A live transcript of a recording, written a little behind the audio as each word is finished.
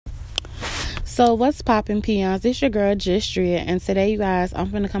So what's poppin' peons? It's your girl Justria, and today, you guys,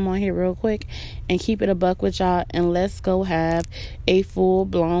 I'm gonna come on here real quick and keep it a buck with y'all, and let's go have a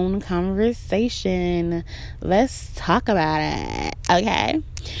full-blown conversation. Let's talk about it, okay?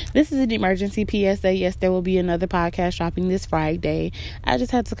 This is an emergency PSA. Yes, there will be another podcast dropping this Friday. I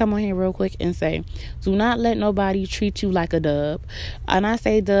just had to come on here real quick and say, do not let nobody treat you like a dub. And I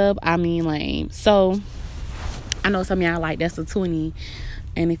say dub, I mean lame. So I know some of y'all like that's a 20.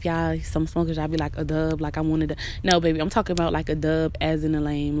 And if y'all some smokers, y'all be like a dub, like I wanted to. No, baby, I'm talking about like a dub as in a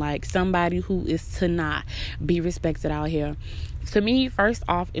lame. Like somebody who is to not be respected out here. To me, first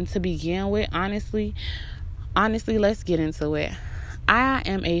off, and to begin with, honestly, let's get into it. I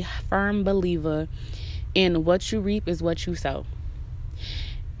am a firm believer in what you reap is what you sow.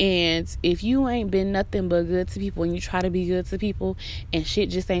 And if you ain't been nothing but good to people and you try to be good to people and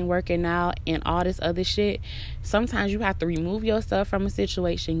shit just ain't working out and all this other shit, sometimes you have to remove yourself from a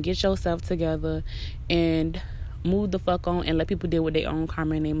situation, get yourself together, and move the fuck on and let people deal with their own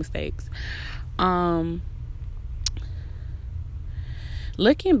karma and their mistakes.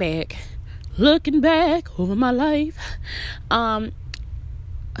 Looking back over my life,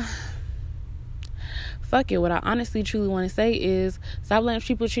 fuck it. What I honestly, truly want to say is stop letting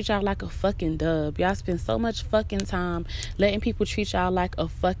people treat y'all like a fucking dub. Y'all spend so much fucking time letting people treat y'all like a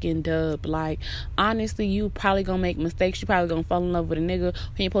fucking dub. Like, honestly, you probably gonna make mistakes. You probably gonna fall in love with a nigga who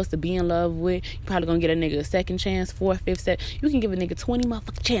you're supposed to be in love with. You probably gonna get a nigga a second chance, fourth, fifth, set. You can give a nigga 20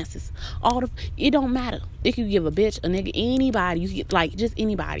 motherfucking chances. It don't matter. If you give a bitch, a nigga, anybody, you get like just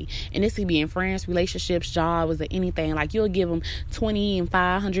anybody. And this could be in friends, relationships, jobs, or anything. Like, you'll give them 20 and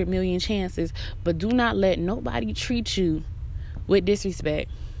 500 million chances, but do not let nobody treat you with disrespect.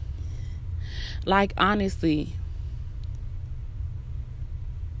 Like, honestly,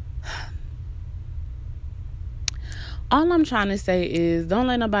 all I'm trying to say is don't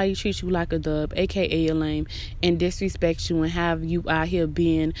let nobody treat you like a dub, aka a lame, and disrespect you and have you out here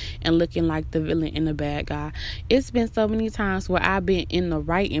being and looking like the villain and the bad guy. It's been so many times where I've been in the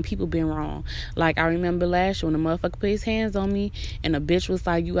right and people been wrong. Like, I remember last year when a motherfucker put his hands on me and a bitch was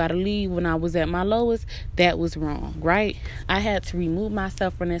like, you gotta leave when I was at my lowest. That was wrong, right? I had to remove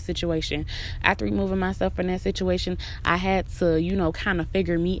myself from that situation. After removing myself from that situation, I had to, kind of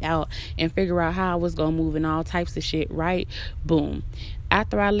figure me out and figure out how I was gonna move and all types of shit, right? Boom.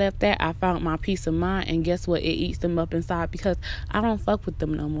 After I left that, I found my peace of mind, and guess what? It eats them up inside because I don't fuck with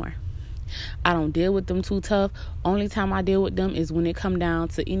them no more. I don't deal with them too tough. Only time I deal with them is when it come down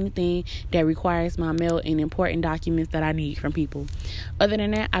to anything that requires my mail and important documents that I need from people. Other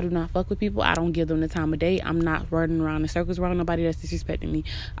than that, I do not fuck with people. I don't give them the time of day. I'm not running around in circles around nobody that's disrespecting me.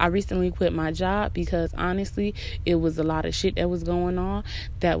 I recently quit my job because honestly, it was a lot of shit that was going on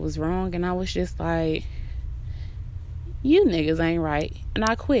that was wrong, and I was just like, you niggas ain't right. And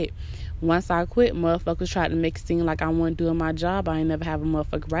I quit. Once I quit, motherfuckers tried to make it seem like I wasn't doing my job. I ain't never have a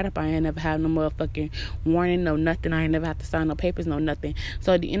motherfucking write-up. I ain't never have no motherfucking warning, no nothing. I ain't never have to sign no papers, no nothing.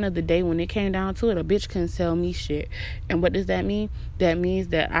 So at the end of the day, when it came down to it, a bitch couldn't tell me shit. And what does that mean? That means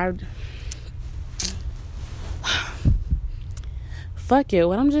that fuck it.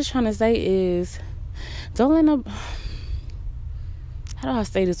 What I'm just trying to say is, don't let no... How do I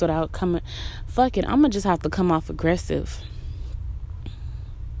say this without coming... Fuck it, I'm gonna just have to come off aggressive.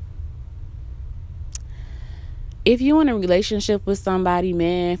 If you're in a relationship with somebody,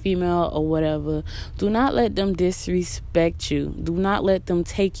 man, female, or whatever, do not let them disrespect you. Do not let them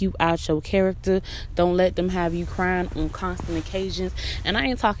take you out your character. Don't let them have you crying on constant occasions. And I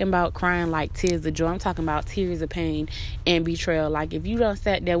ain't talking about crying like tears of joy. I'm talking about tears of pain and betrayal. Like, if you done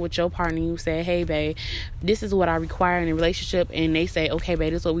sat there with your partner and you said, hey, babe, this is what I require in a relationship, and they say, okay,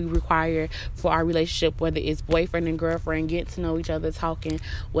 babe, this is what we require for our relationship, whether it's boyfriend and girlfriend, get to know each other, talking,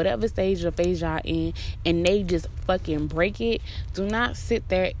 whatever stage or phase y'all in, and they just fucking break it. Do not sit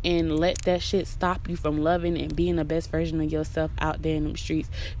there and let that shit stop you from loving and being the best version of yourself out there in them streets.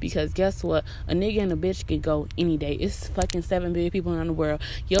 Because guess what? A nigga and a bitch could go any day. It's fucking 7 billion people in the world.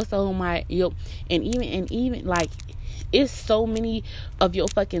 Your soul might, and even like, it's so many of your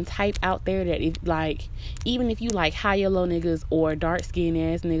fucking type out there that if like, even if you like high yellow niggas or dark skinned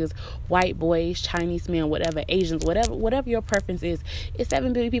ass niggas, white boys, Chinese men, whatever, Asians, whatever your preference is, it's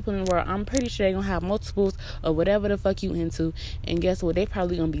 7 billion people in the world. I'm pretty sure they're gonna have multiples of whatever the fuck you into. And guess what? They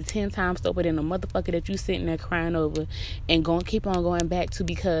probably gonna be 10 times doper than the motherfucker that you sitting there crying over and gonna keep on going back to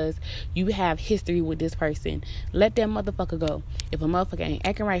because you have history with this person. Let that motherfucker go. If a motherfucker ain't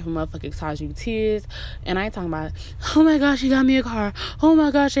acting right, if a motherfucker causing you tears, and I ain't talking about, oh my gosh, he got me a car. Oh my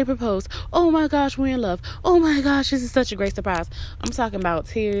gosh, they proposed. Oh my gosh, we're in love. Oh my gosh, this is such a great surprise. I'm talking about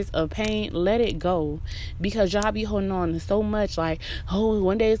tears of pain. Let it go, because y'all be holding on to so much like, oh,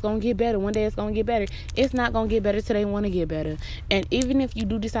 one day it's gonna get better, one day it's gonna get better. It's not gonna get better till they want to get better. And even if you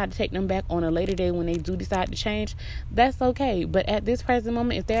do decide to take them back on a later day when they do decide to change, that's okay. But at this present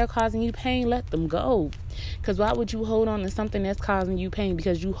moment, if they're causing you pain, let them go. Because why would you hold on to something that's causing you pain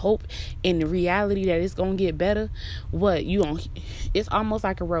because you hope in the reality that it's gonna get better? What you on? It's almost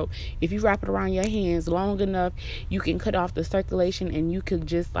like a rope. If you wrap it around your hands long enough, you can cut off the circulation, and you could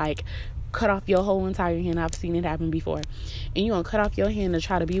just like cut off your whole entire hand. I've seen it happen before. And you gonna cut off your hand to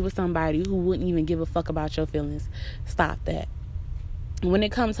try to be with somebody who wouldn't even give a fuck about your feelings. Stop that. When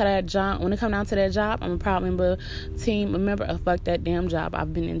it comes to that job, I'm a proud team member of Fuck That Damn Job.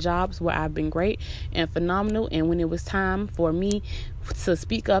 I've been in jobs where I've been great and phenomenal, and when it was time for me to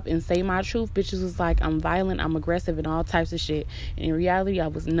speak up and say my truth, bitches was like, I'm violent, I'm aggressive, and all types of shit. And in reality, I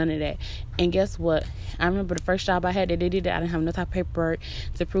was none of that. And guess what? I remember the first job I had that they did that, I didn't have no type of paperwork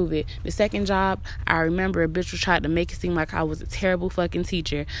to prove it. The second job, I remember a bitch was trying to make it seem like I was a terrible fucking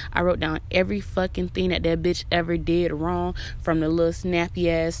teacher. I wrote down every fucking thing that bitch ever did wrong, from the little snappy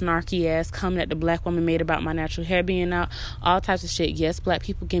ass, snarky ass comment that the black woman made about my natural hair being out, all types of shit. Yes, black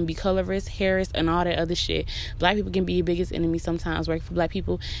people can be colorist, hairist, and all that other shit. Black people can be your biggest enemy sometimes. Working for black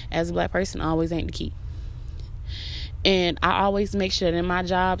people as a black person always ain't the key. And I always make sure that in my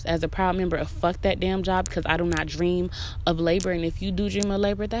jobs, as a proud member of Fuck That Damn Job, because I do not dream of labor, and if you do dream of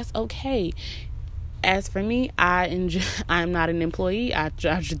labor, that's okay. As for me, I'm not an employee. I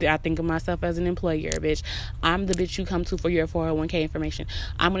think of myself as an employer, bitch. I'm the bitch you come to for your 401k information.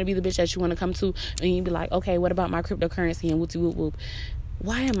 I'm going to be the bitch that you want to come to, and you be like, okay, what about my cryptocurrency and whoopty whoop whoop?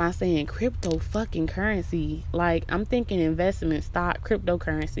 Why am I saying crypto fucking currency? Like, I'm thinking investment stock,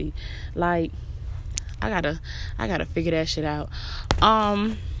 cryptocurrency. Like, I gotta figure that shit out.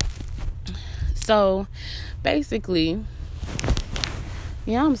 So basically,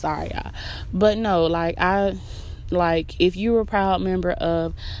 yeah, I'm sorry, y'all, but no, if you're a proud member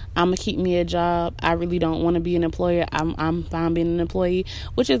of, I'm gonna keep me a job, I really don't want to be an employer, I'm fine being an employee,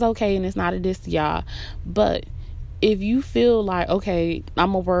 which is okay, and it's not a diss to y'all. But if you feel like, okay,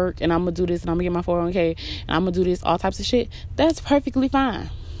 I'm gonna work and I'm gonna do this and I'm gonna get my 401k and I'm gonna do this, all types of shit, that's perfectly fine.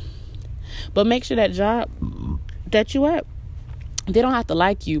 But make sure that job that you at, they don't have to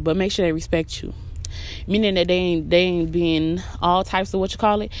like you, but make sure they respect you. Meaning that they ain't being all types of what you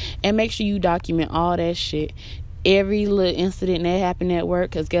call it. And make sure you document all that shit. Every little incident that happened at work,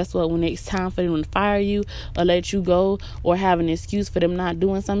 because guess what, when it's time for them to fire you or let you go or have an excuse for them not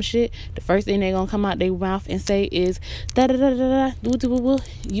doing some shit, the first thing they're gonna come out their mouth and say is da da da da da,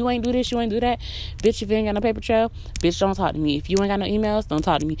 you ain't do this, you ain't do that. Bitch, if you ain't got no paper trail, bitch, don't talk to me. If you ain't got no emails, don't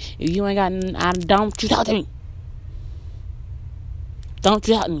talk to me. If you ain't got don't you talk to me. Don't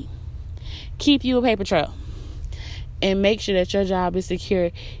you talk to me. Keep you a paper trail. And make sure that your job is secure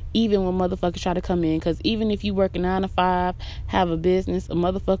even when motherfuckers try to come in. Because even if you work a 9 to 5, have a business, a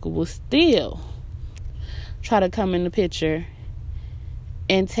motherfucker will still try to come in the picture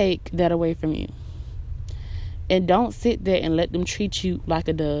and take that away from you. And don't sit there and let them treat you like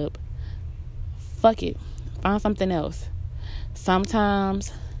a dub. Fuck it. Find something else.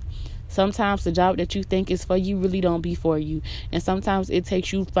 Sometimes the job that you think is for you really don't be for you. And sometimes it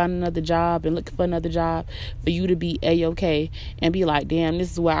takes you finding another job and looking for another job for you to be A-okay and be like, damn,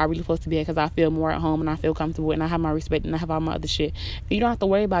 this is where I really supposed to be at, because I feel more at home and I feel comfortable and I have my respect and I have all my other shit. And you don't have to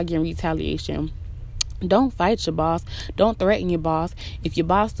worry about getting retaliation. Don't fight your boss. Don't threaten your boss. If your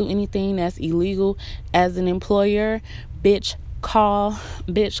boss do anything that's illegal as an employer, bitch, call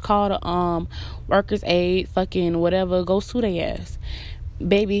the workers aid, fucking whatever, go sue their ass.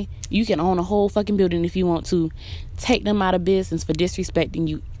 Baby, you can own a whole fucking building if you want to. Take them out of business for disrespecting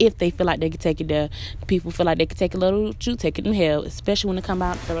you if they feel like they can take it there. People feel like they can take a little with you, take it in hell, especially when it come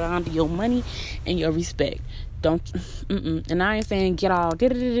out around to your money and your respect. Don't, and I ain't saying get all,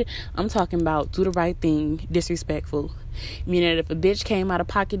 I'm talking about do the right thing, disrespectful. Meaning that if a bitch came out of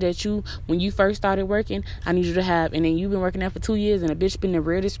pocket that you, when you first started working, I need you to have, and then you've been working there for 2 years, and a bitch been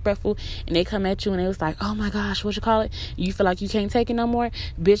real disrespectful, and they come at you, and they was like, oh my gosh, what you call it? You feel like you can't take it no more?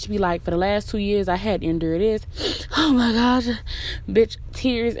 Bitch be like, for the last 2 years, I had to endure this. Oh my gosh. Bitch,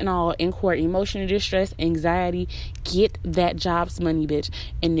 tears and all in court, emotional distress, anxiety, get that job's money, bitch.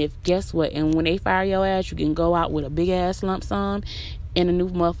 And if, guess what? And when they fire your ass, you can go out with a big ass lump sum and a new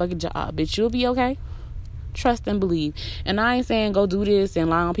motherfucking job, bitch. You'll be okay. Trust and believe. And I ain't saying go do this and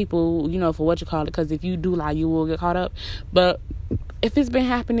lie on people, for what you call it, because if you do lie, you will get caught up. But if it's been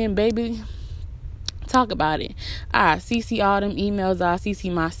happening, baby, talk about it. I CC all them emails. I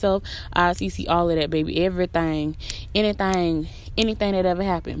CC myself. I CC all of that, baby. Everything, anything that ever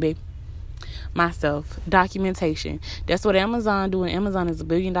happened, baby. Myself. Documentation. That's what Amazon doing. Amazon is a $1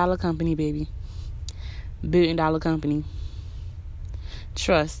 billion company, baby. $1 billion company.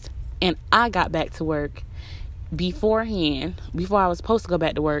 Trust. And I got back to work before I was supposed to go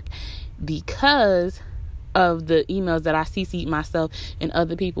back to work, because of the emails that I CC'd myself and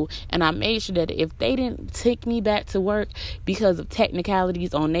other people. And I made sure that if they didn't take me back to work because of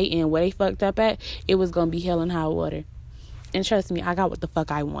technicalities on their end where they fucked up at, it was going to be hell and high water. And trust me, I got what the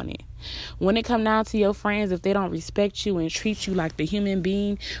fuck I wanted. When it come down to your friends, if they don't respect you and treat you like the human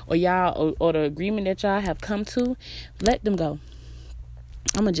being or y'all or the agreement that y'all have come to, let them go.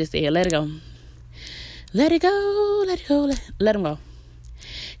 I'm going to just say it. Let it go. Let it go. Let it go. Let them go.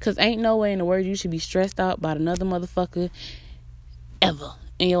 Because ain't no way in the world you should be stressed out about another motherfucker ever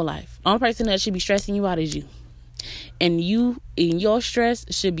in your life. Only person that should be stressing you out is you. And you, in your stress,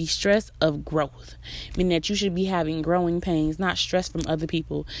 should be stress of growth. Meaning that you should be having growing pains, not stress from other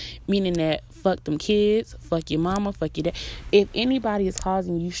people. Meaning that fuck them kids, fuck your mama, fuck your dad. If anybody is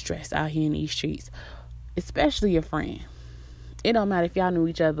causing you stress out here in these streets, especially your friend, it don't matter if y'all knew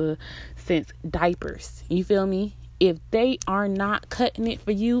each other since diapers. You feel me? If they are not cutting it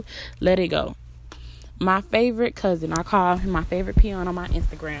for you, let it go. My favorite cousin, I call him my favorite peon on my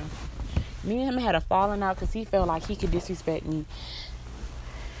Instagram. Me and him had a falling out because he felt like he could disrespect me.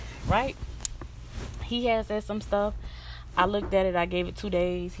 Right? He had said some stuff. I looked at it. I gave it 2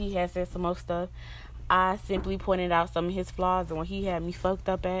 days. He had said some more stuff. I simply pointed out some of his flaws and what he had me fucked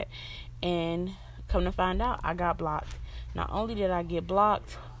up at. And come to find out, I got blocked. Not only did I get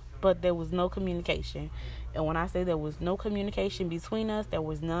blocked, but there was no communication. And when I say there was no communication between us, there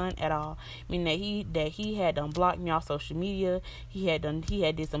was none at all. Meaning that he had done blocked me off social media. He had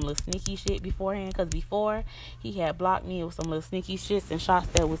did some little sneaky shit beforehand. Because before he had blocked me with some little sneaky shits and shots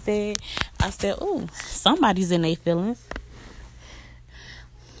that was said, I said, "Ooh, somebody's in their feelings."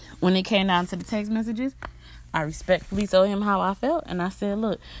 When it came down to the text messages, I respectfully told him how I felt. And I said,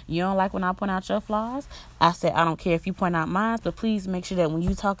 "Look, you don't like when I point out your flaws?" I said, "I don't care if you point out mine, but please make sure that when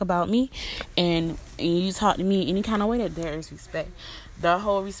you talk about me and you talk to me any kind of way, that there is respect." The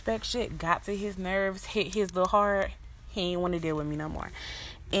whole respect shit got to his nerves, hit his little heart. He ain't want to deal with me no more.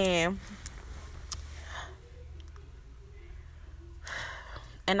 And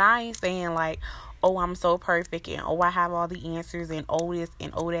I ain't saying like, "Oh, I'm so perfect," and "Oh, I have all the answers," and "Oh, this,"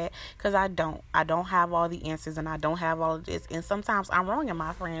 and "Oh, that," because I don't have all the answers, and I don't have all of this, and sometimes I'm wrong in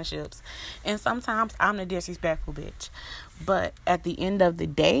my friendships, and sometimes I'm the disrespectful bitch. But at the end of the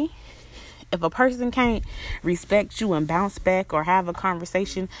day, if a person can't respect you and bounce back or have a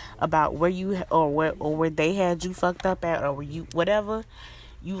conversation about where you or where they had you fucked up at, or where you whatever,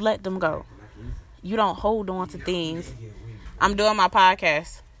 you let them go. You don't hold on to things. I'm doing my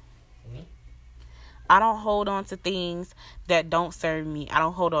podcast. I don't hold on to things that don't serve me. I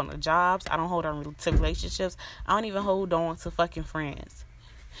don't hold on to jobs. I don't hold on to relationships. I don't even hold on to fucking friends.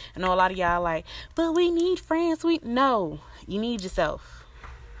 I know a lot of y'all like, "But we need friends." No, you need yourself.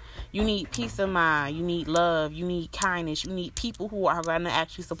 You need peace of mind. You need love. You need kindness. You need people who are going to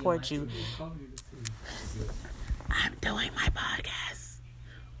actually support you. I'm doing my podcast.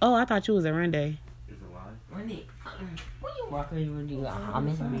 Oh, I thought you was a Renday. Renday, what you walking with you? I'm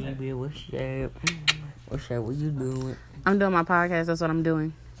in baby. What's up? What's up? What you doing? I'm doing my podcast. That's what I'm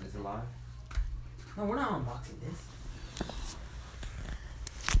doing. Is it live? No, we're not unboxing this.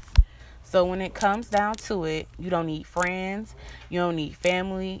 So when it comes down to it, you don't need friends, you don't need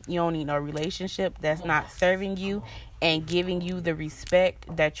family, you don't need no relationship that's not serving you and giving you the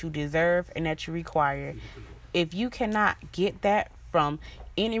respect that you deserve and that you require. If you cannot get that from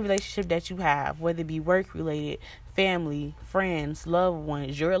any relationship that you have, whether it be work related, family, friends, loved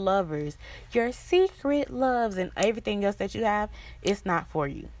ones, your lovers, your secret loves, and everything else that you have, it's not for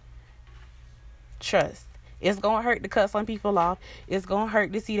you. Trust. It's going to hurt to cut some people off. It's going to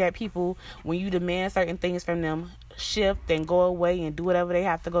hurt to see that people, when you demand certain things from them, shift and go away and do whatever they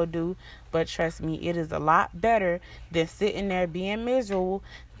have to go do. But trust me, it is a lot better than sitting there being miserable,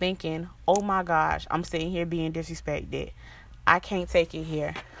 thinking, "Oh my gosh, I'm sitting here being disrespected. I can't take it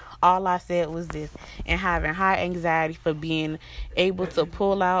here. All I said was this," and having high anxiety for being able to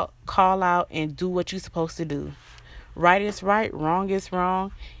pull out, call out, and do what you're supposed to do. Right is right, wrong is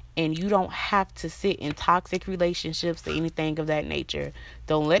wrong. And you don't have to sit in toxic relationships or anything of that nature.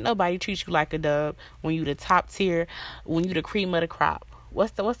 Don't let nobody treat you like a dub when you the top tier, when you the cream of the crop.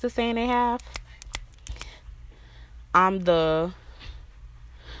 What's the saying they have? I'm the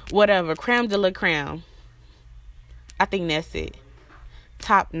whatever, creme de la creme. I think that's it.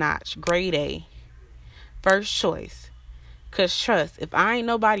 Top notch, grade A, first choice. Cause trust, if I ain't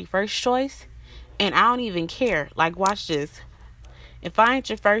nobody first choice, and I don't even care, like watch this. If I ain't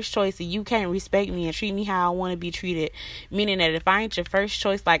your first choice and you can't respect me and treat me how I want to be treated, meaning that if I ain't your first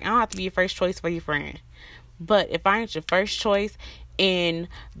choice, like I don't have to be your first choice for your friend. But if I ain't your first choice in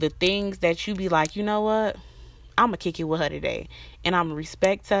the things that you be like, you know what? I'm going to kick it with her today. And I'm going to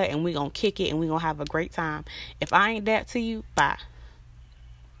respect her and we going to kick it and we going to have a great time. If I ain't that to you, bye.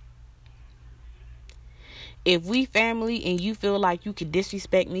 If we family and you feel like you can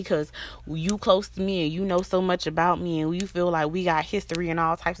disrespect me because you close to me and you know so much about me and you feel like we got history and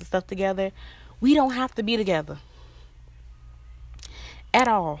all types of stuff together, we don't have to be together. At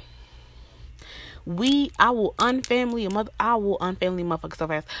all. I will unfamily motherfuckers so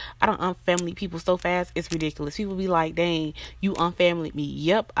fast. I don't unfamily people so fast, it's ridiculous. People be like, dang, you unfamilied me.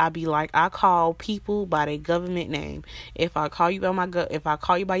 Yep, I be like, I call people by their government name. If I call you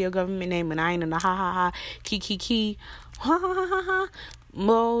by your government name and I ain't in the ha ha ha, key, ha ha ha ha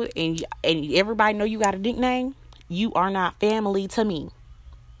mode, and everybody know you got a nickname, you are not family to me.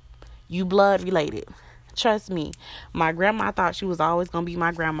 You blood related. Trust me, my grandma thought she was always going to be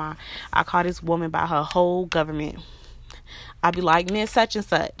my grandma. I call this woman by her whole government. I be like, Miss such and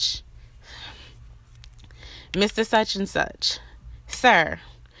such. Mr. such and such. Sir.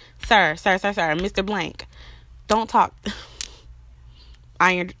 Mr. Blank. Don't talk.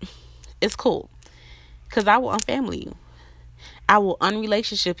 It's cool. Because I will unfamily you. I will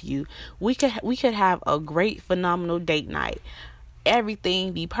unrelationship you. We could have a great, phenomenal date night.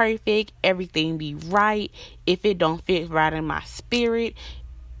 Everything be perfect, everything be right. If it don't fit right in my spirit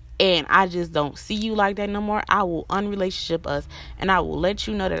and I just don't see you like that no more, I will unrelationship us and I will let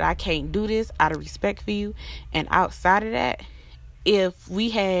you know that I can't do this out of respect for you. And outside of that, if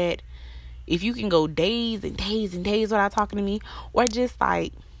you can go days and days and days without talking to me, or just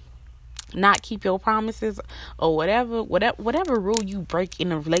like not keep your promises or whatever rule you break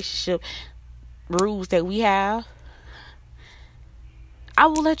in a relationship, rules that we have, I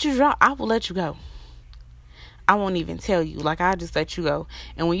will let you drop. I will let you go. I won't even tell you. Like, I'll just let you go.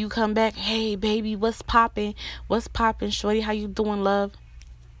 And when you come back, hey, baby, what's popping? What's popping, shorty? How you doing, love?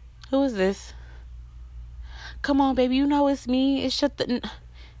 Who is this? Come on, baby. You know it's me. It's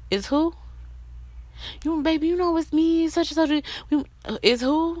who? Baby, you know it's me. Such and such. It's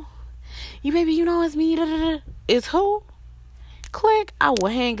who? You, baby, you know it's me. Da, da, da. It's who? Click. I will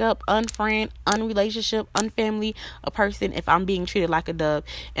hang up, unfriend, unrelationship, unfamily a person if I'm being treated like a dub.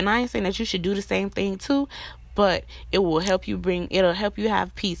 And I ain't saying that you should do the same thing too, but it'll help you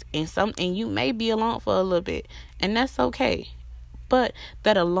have peace. And you may be alone for a little bit, and that's okay. But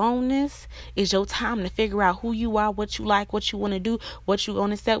that aloneness is your time to figure out who you are, what you like, what you want to do, what you want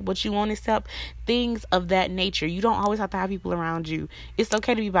to accept, what you won't accept, things of that nature. You don't always have to have people around you. It's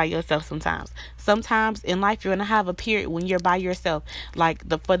okay to be by yourself sometimes. Sometimes in life, you're going to have a period when you're by yourself. Like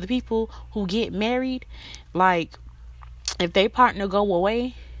for the people who get married, like if they partner go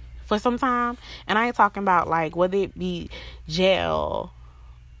away for some time, and I ain't talking about like whether it be jail,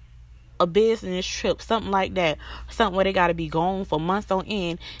 a business trip, something like that, something where they got to be gone for months on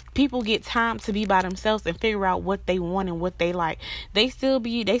end. People get time to be by themselves and figure out what they want and what they like. They still have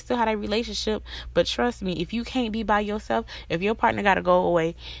that relationship, but trust me, if you can't be by yourself, if your partner got to go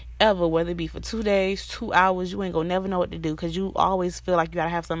away ever, whether it be for 2 days, 2 hours, you ain't gonna never know what to do because you always feel like you gotta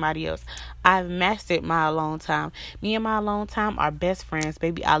have somebody else. I've mastered my alone time. Me and my alone time are best friends,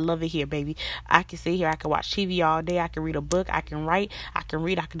 baby. I love it here, baby. I can sit here, I can watch TV all day, I can read a book, I can write, I can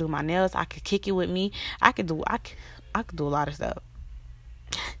read, I can do my nails, I can kick it with me, I could do a lot of stuff.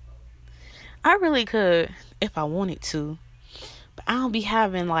 I really could if I wanted to, but I don't be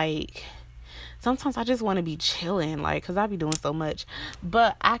having like. Sometimes I just want to be chilling, like, cause I be doing so much.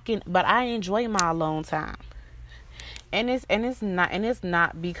 But I enjoy my alone time, and it's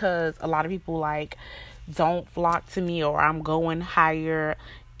not because a lot of people like don't flock to me or I'm going higher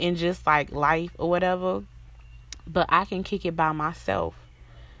in just like life or whatever. But I can kick it by myself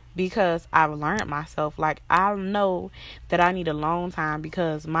because I've learned myself. Like, I know that I need alone time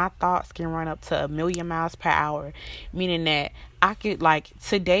because my thoughts can run up to 1,000,000 miles per hour, meaning that I could, like,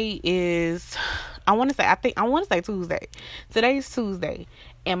 today is, I want to say Tuesday. Today's Tuesday,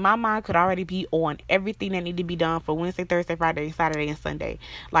 and my mind could already be on everything that need to be done for Wednesday, Thursday, Friday, Saturday, and Sunday,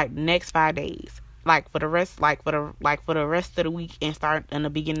 like next 5 days. for the rest of the week and start in the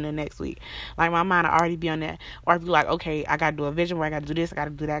beginning of next week. Like, my mind will already be on that. Or be like, okay, I gotta do a vision where I gotta do this, I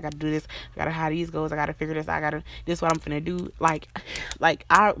gotta do that, I gotta do this, I gotta have these goals, I gotta figure this, this is what I'm finna do. Like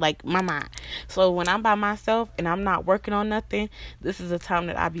my mind. So when I'm by myself and I'm not working on nothing, this is a time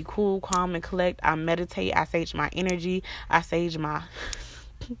that I be cool, calm, and collect. I meditate, I sage my energy, I sage my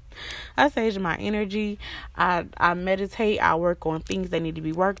energy. I meditate. I work on things that need to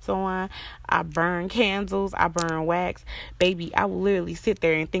be worked on. I burn candles. I burn wax. Baby, I will literally sit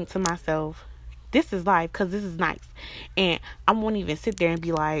there and think to myself, this is life, because this is nice. And I won't even sit there and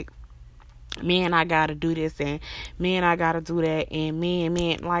be like, man, I gotta do this, and man, I gotta do that, and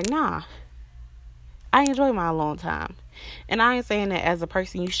man. Like, nah. I enjoy my alone time. And I ain't saying that as a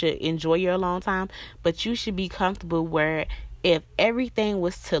person you should enjoy your alone time, but you should be comfortable where if everything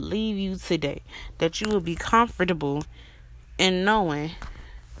was to leave you today, that you would be comfortable in knowing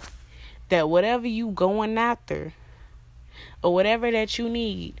that whatever you going after or whatever that you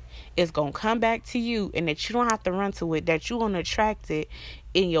need is going to come back to you, and that you don't have to run to it, that you're going to attract it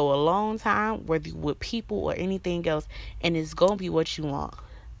in your alone time, whether with people or anything else, and it's going to be what you want.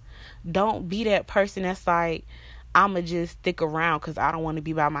 Don't be that person that's like, I'm going to just stick around because I don't want to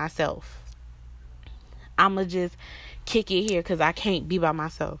be by myself. I'm going to just kick it here because I can't be by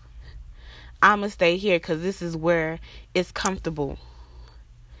myself. I'm going to stay here because this is where it's comfortable.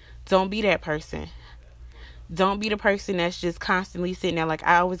 Don't be that person. Don't be the person that's just constantly sitting there like,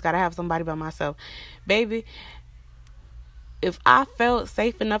 I always got to have somebody by myself. Baby, if I felt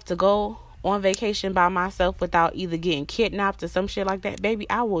safe enough to go on vacation by myself without either getting kidnapped or some shit like that, baby,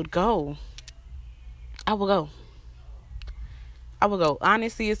 I would go. I will go.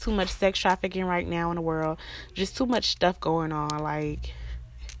 Honestly, it's too much sex trafficking right now in the world. Just too much stuff going on. Like,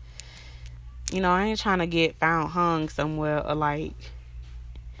 I ain't trying to get found hung somewhere or like,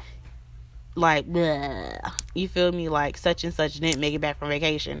 bleh, you feel me? Like, such and such didn't make it back from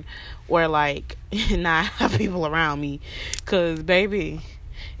vacation. Or like, not have people around me. Because, baby,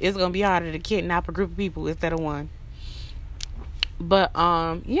 it's going to be harder to kidnap a group of people instead of one. But,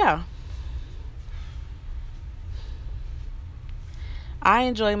 yeah. I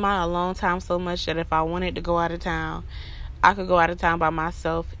enjoy my alone time so much that if I wanted to go out of town, I could go out of town by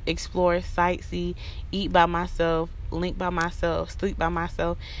myself, explore, sightsee, eat by myself, link by myself, sleep by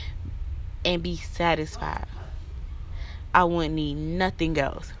myself, and be satisfied. I wouldn't need nothing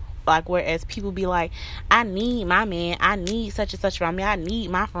else. Like, whereas people be like, I need my man, I need such and such around me, I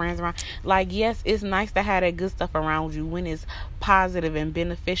need my friends around. Like, yes, it's nice to have that good stuff around you when it's positive and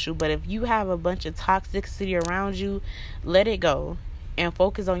beneficial, but if you have a bunch of toxicity around you, let it go and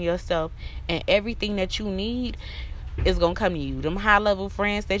focus on yourself, and everything that you need is gonna come to you. Them high level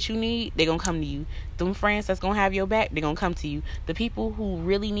friends that you need, they're gonna come to you. Them friends that's gonna have your back, they're gonna come to you. The people who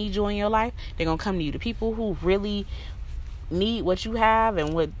really need you in your life, they're gonna come to you. The people who really need what you have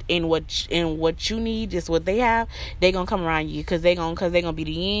and what you need is what they have, they gonna come around you because they gonna be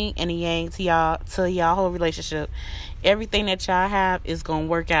the yin and the yang to y'all whole relationship. Everything that y'all have is gonna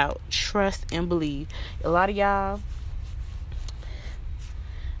work out. Trust and believe. A lot of y'all,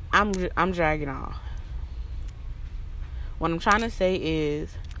 I'm dragging on. What I'm trying to say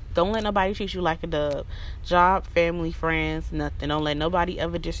is, don't let nobody treat you like a dub. Job, family, friends, nothing. Don't let nobody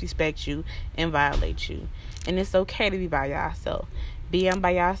ever disrespect you and violate you. And it's okay to be by yourself. Being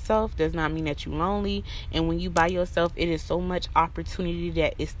by yourself does not mean that you're lonely. And when you by yourself, it is so much opportunity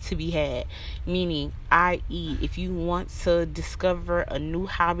that is to be had. Meaning, i.e., if you want to discover a new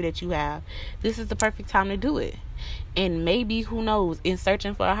hobby that you have, this is the perfect time to do it. And maybe, who knows, in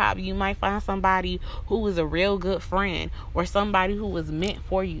searching for a hobby, you might find somebody who is a real good friend, or somebody who was meant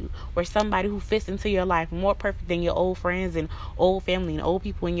for you, or somebody who fits into your life more perfect than your old friends and old family and old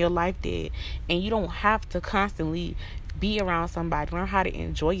people in your life did. And you don't have to constantly be around somebody. Learn how to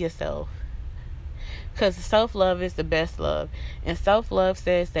enjoy yourself. Because self-love is the best love. And self-love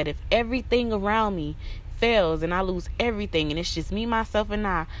says that if everything around me fails and I lose everything and it's just me, myself, and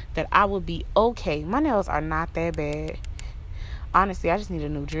I, that I will be okay. My nails are not that bad. Honestly, I just need a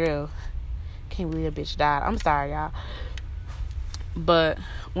new drill. Can't believe a bitch died. I'm sorry, y'all. But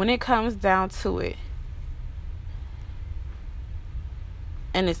when it comes down to it,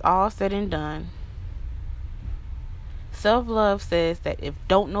 and it's all said and done, self-love says that if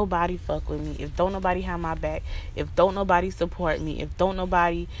don't nobody fuck with me, if don't nobody have my back, if don't nobody support me, if don't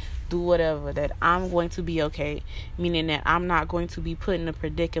nobody do whatever, that I'm going to be okay. Meaning that I'm not going to be put in a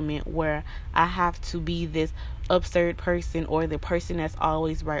predicament where I have to be this absurd person, or the person that's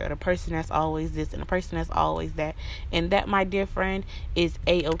always right, or the person that's always this, and the person that's always that. And that, my dear friend, is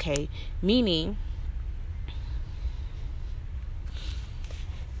a-okay. Meaning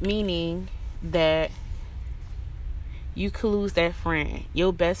that you could lose that friend,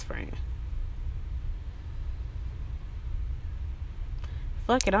 your best friend.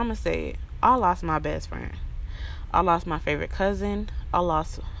 Fuck it, I'ma say it. I lost my best friend. I lost my favorite cousin.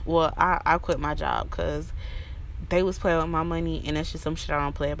 I quit my job because they was playing with my money, and that's just some shit I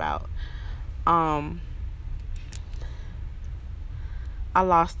don't play about. I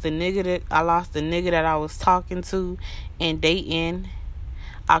lost the nigga that I was talking to and dating.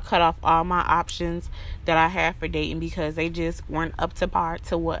 I cut off all my options that I had for dating because they just weren't up to par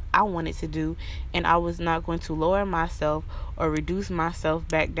to what I wanted to do, and I was not going to lower myself or reduce myself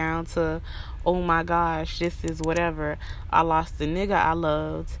back down to, oh my gosh, this is whatever. I lost the nigga I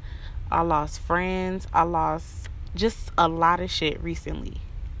loved. I lost friends. I lost just a lot of shit recently.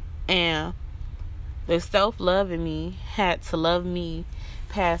 And the self-love in me had to love me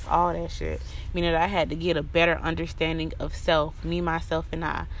past all that shit. Meaning that I had to get a better understanding of self, me, myself, and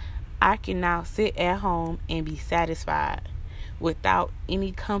I. I can now sit at home and be satisfied without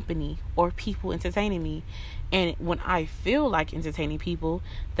any company or people entertaining me. And when I feel like entertaining people,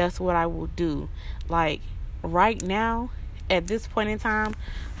 that's what I will do. Like, right now, at this point in time,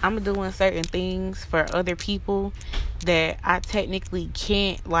 I'm doing certain things for other people that I technically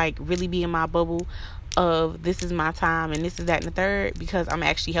can't, like, really be in my bubble of this is my time and this is that and the third, because I'm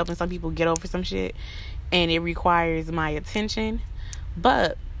actually helping some people get over some shit and it requires my attention.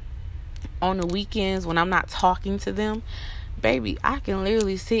 But on the weekends when I'm not talking to them, baby, I can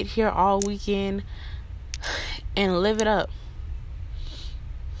literally sit here all weekend and live it up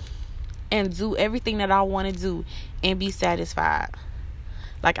and do everything that I want to do and be satisfied.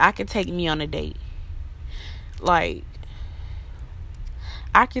 Like, I could take me on a date. Like,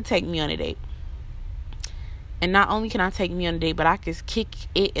 I could take me on a date. And not only can I take me on a date, but I can kick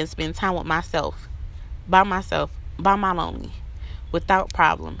it and spend time with myself, by my lonely, without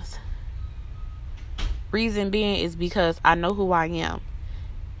problems. Reason being is because I know who I am.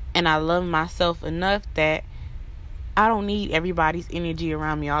 And I love myself enough that I don't need everybody's energy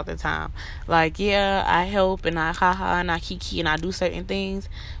around me all the time. Like, yeah, I help and I haha and I kiki and I do certain things,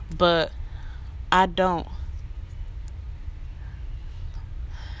 but I don't.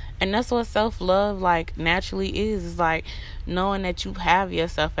 And that's what self-love, like, naturally is like knowing that you have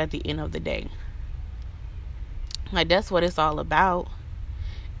yourself at the end of the day. Like, that's what it's all about.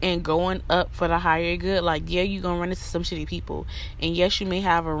 And going up for the higher good. Like, yeah, you're gonna run into some shitty people, and yes, you may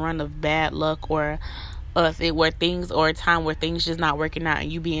have a run of bad luck or a time where things just not working out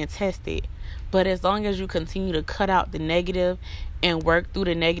and you being tested. But as long as you continue to cut out the negative and work through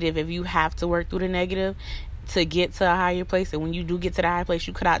the negative, if you have to work through the negative to get to a higher place, and when you do get to the higher place,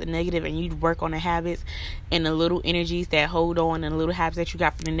 you cut out the negative and you work on the habits and the little energies that hold on and the little habits that you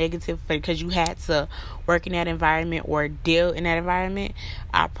got from the negative because you had to work in that environment or deal in that environment,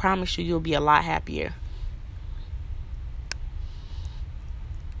 I promise you'll be a lot happier.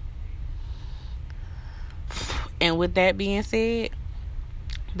 And with that being said,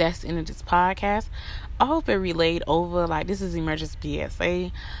 that's the end of this podcast. I hope it relayed over. Like, this is Emergency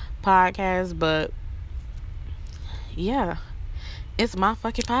PSA podcast, but yeah, it's my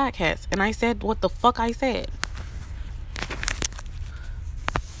fucking podcast, and I said what the fuck I said.